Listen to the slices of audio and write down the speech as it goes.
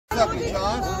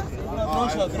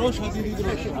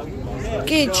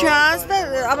კი ჩანს და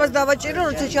ამას დავაჭირო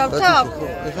როცა ჩავთავ.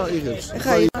 ეხა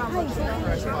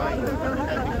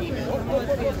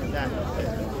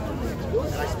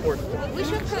We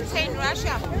should put in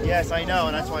Russia. Yes, I know,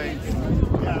 and that's why.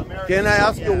 Can I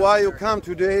ask you why you come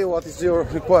today? What is your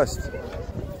request?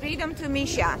 Freedom to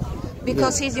Misha,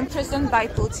 because he's imprisoned by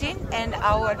Putin, and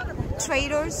our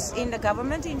traitors in the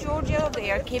government in Georgia,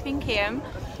 they are keeping him.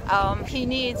 He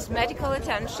needs medical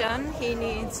attention. He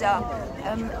needs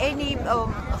any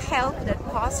help that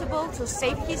possible to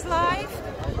save his life.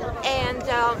 And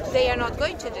they are not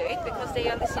going to do it because they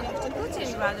are listening to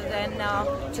Putin rather than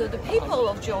to the people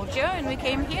of Georgia. And we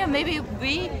came here. Maybe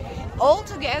we all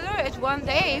together at one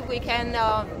day we can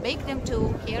make them to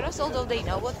hear us, although they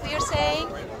know what we are saying.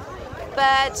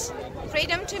 But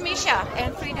freedom to Misha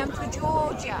and freedom to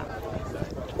Georgia.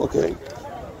 Okay.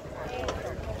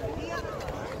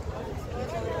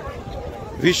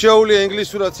 Visholi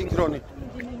Englishura synchrony.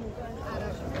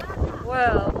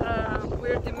 Well,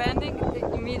 we're demanding the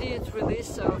immediate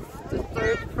release of the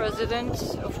third president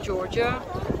of Georgia,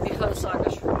 Mikheil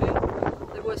Sakashvili.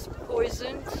 That was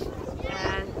poisoned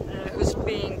and was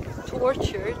being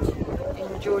tortured in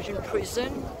Georgian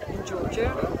prison in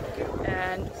Georgia.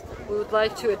 And we would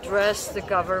like to address the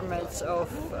governments of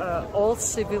all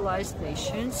civilized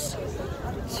nations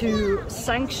to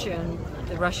sanction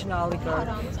the Russian oligarch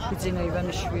Putin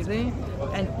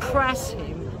and press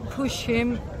him, push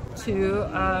him to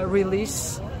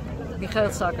release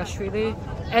Mikheil Sakashvili,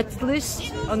 at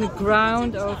least on the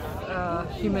ground of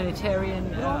humanitarian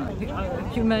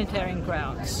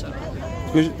grounds. So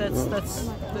that's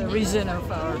the reason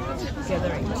of our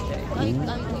gathering today.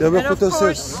 And of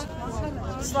course,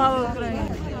 Slava Ukraini.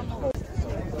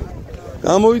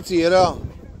 გამოიწიე რა.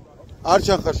 არ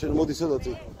ჩახარ შენ, მოდი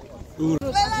სადაცი.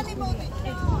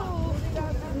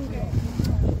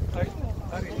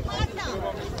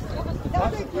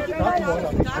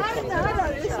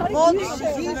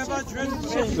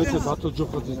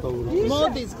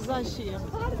 მოდის გზაშია.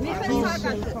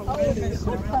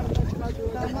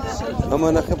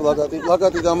 ამანახე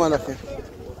პლაკატი დამანახე.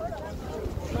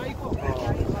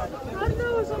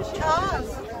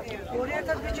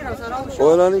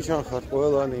 ყველანი ჩანხარ,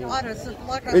 ყველანი.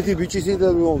 ერთი ბიჭისი და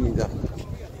მომინდა.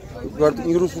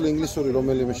 რუსული, ინგლისური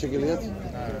რომელიმე შეგიძლიათ?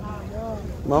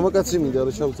 მამაკაცი მინდა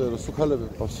რა ჩავწერო, სუქალები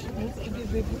ყავს.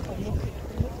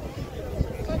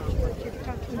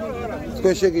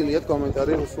 თქვენ შეგიძლიათ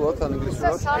კომენტარი რუსულად ან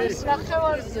ინგლისურად?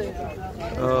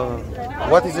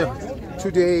 What is it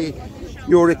today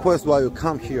your request why you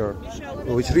come here?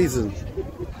 Which reason?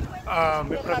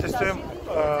 Мы протестуем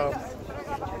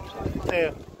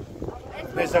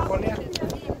беззаконие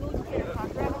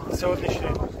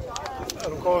сегодняшнее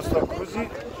руководство Грузии,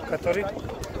 который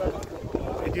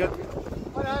идет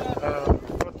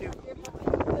против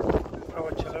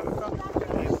права человека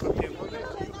и против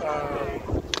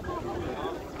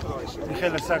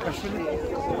Михаила Саакашвили,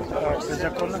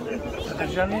 беззаконное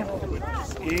содержание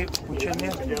и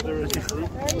учение в этих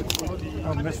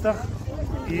местах.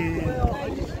 И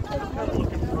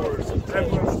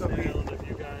требуем, чтобы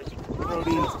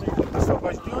был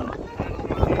освобожден,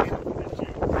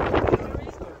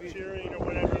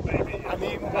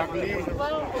 они могли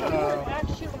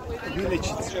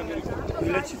вылечиться.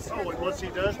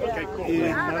 И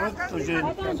народ тоже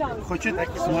хочет знать,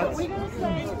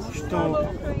 что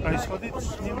происходит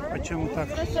с ним, почему так.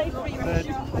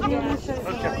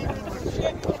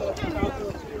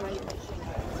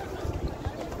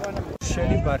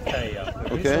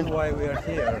 The reason why we are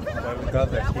here, why we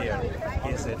gathered here,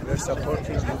 is that we're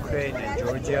supporting Ukraine and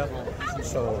Georgia.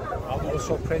 So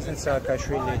also President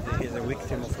Saakashvili is a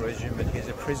victim of regime, but he's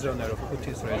a prisoner of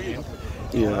Putin's regime.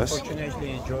 Yes.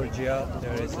 Unfortunately, in Georgia,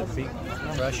 there is a big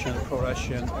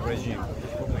pro-Russian regime,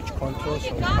 which controls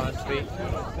the country,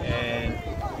 and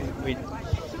with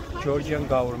Georgian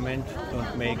government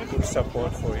don't make good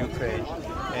support for Ukraine.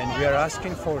 And we are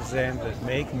asking for them to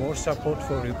make more support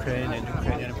for Ukraine and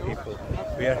Ukrainian people.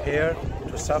 We are here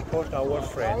to support our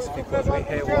friends because we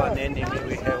have one enemy.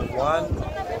 We have one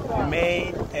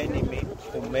main enemy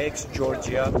who makes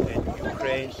Georgia and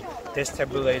Ukraine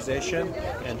destabilization,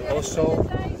 and also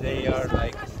they are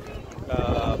like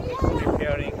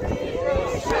preparing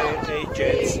their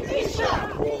agents.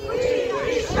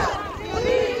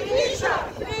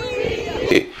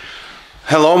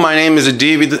 Hello, my name is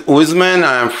David Wisman.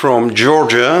 I am from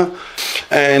Georgia,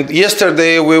 and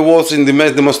yesterday we was in the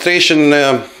demonstration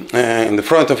in the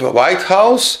front of the White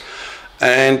House,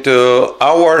 and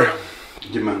our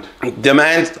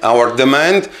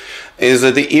demand is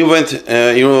that the event,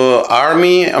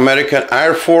 Army, American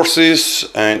Air Forces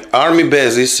and Army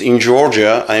bases in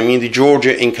Georgia, I mean the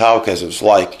Georgia in Caucasus,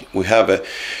 like we have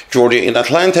Georgia in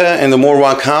Atlanta and the more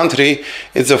one country,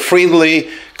 it's a friendly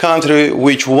country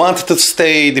which wants to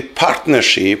stay the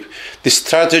partnership, the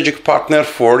strategic partner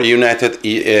for United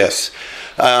ES,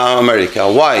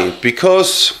 America. Why?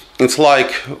 Because it's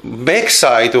like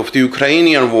backside of the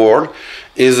Ukrainian war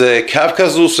is the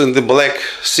Caucasus and the Black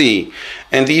Sea.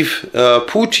 And if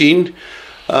Putin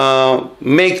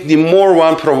make the more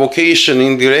one provocation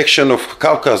in direction of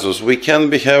Caucasus, we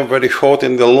can have very hot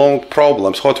and the long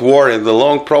problems, hot war and the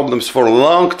long problems for a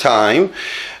long time.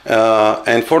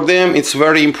 And for them, it's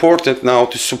very important now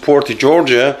to support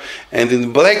Georgia and in the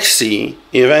Black Sea,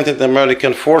 evented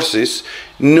American forces,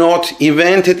 not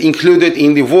included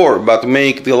in the war, but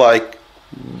make the like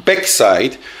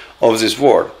backside of this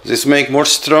war. This make more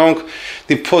strong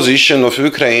the position of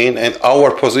Ukraine and our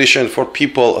position for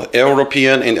people,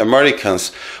 European and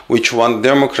Americans, which want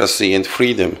democracy and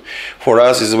freedom. For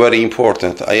us is very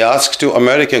important. I ask to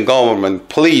American government,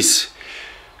 please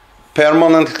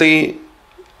permanently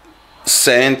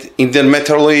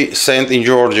intermittently send in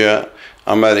Georgia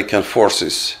American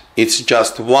forces. It's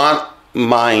just one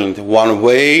mind, one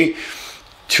way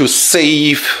to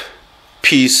save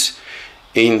peace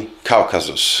in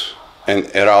Caucasus and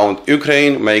around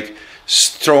Ukraine, make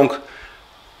strong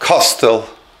castle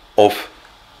of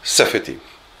safety.